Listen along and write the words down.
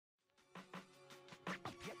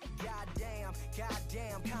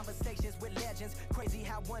Goddamn, conversations with legends. Crazy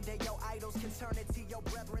how one day your idols can turn into your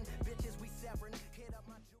brethren. Bitches, we severing. Hit up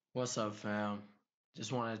my. What's up, fam?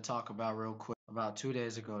 Just wanted to talk about real quick. About 2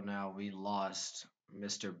 days ago now, we lost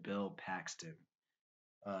Mr. Bill Paxton.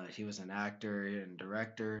 He was an actor and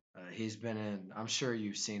director. He's been in. I'm sure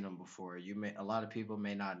you've seen him before. A lot of people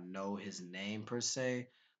may not know his name per se,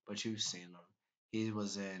 but you've seen him. He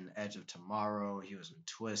was in Edge of Tomorrow. He was in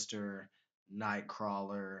Twister,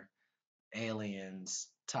 Nightcrawler, Aliens,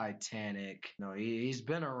 Titanic. No, he's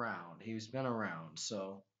been around. He's been around.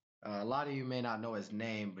 So a lot of you may not know his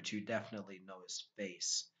name, but you definitely know his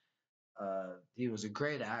face. He was a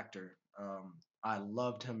great actor. I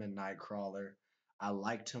loved him in Nightcrawler. I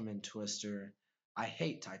liked him in Twister. I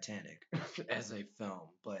hate Titanic as a film,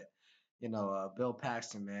 but Bill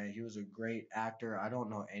Paxton, man, he was a great actor. I don't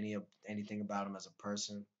know anything about him as a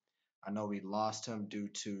person. I know we lost him due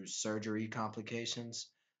to surgery complications.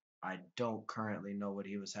 I don't currently know what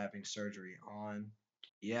he was having surgery on.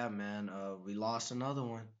 Yeah, man, we lost another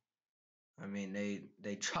one. I mean,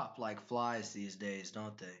 they drop like flies these days,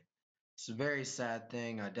 don't they? It's a very sad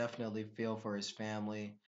thing. I definitely feel for his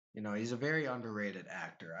family. He's a very underrated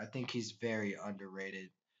actor. I think he's very underrated.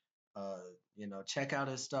 Uh, check out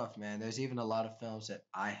his stuff, man. There's even a lot of films that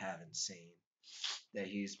I haven't seen that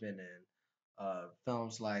he's been in.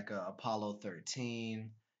 Films like Apollo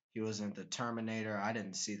 13. He was in The Terminator. I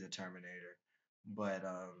didn't see The Terminator, but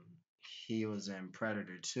he was in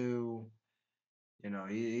Predator 2.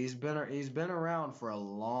 He's been around for a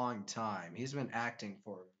long time. He's been acting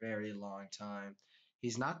for a very long time.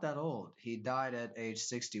 He's not that old. He died at age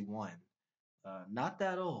 61. Not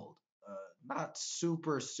that old. Not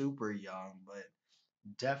super super young, but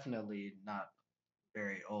definitely not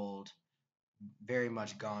very old. Very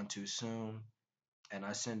much gone too soon. And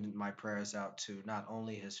I send my prayers out to not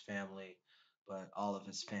only his family, but all of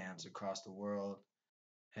his fans across the world.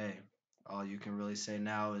 Hey, all you can really say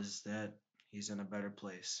now is that he's in a better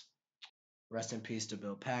place. Rest in peace to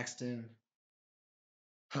Bill Paxton.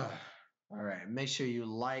 All right. Make sure you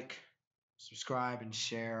like, subscribe, and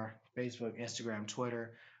share Facebook, Instagram,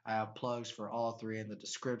 Twitter. I have plugs for all three in the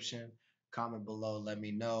description. Comment below. Let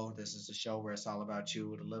me know. This is a show where it's all about you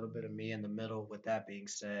with a little bit of me in the middle. With that being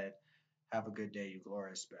said, have a good day, you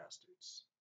glorious bastards.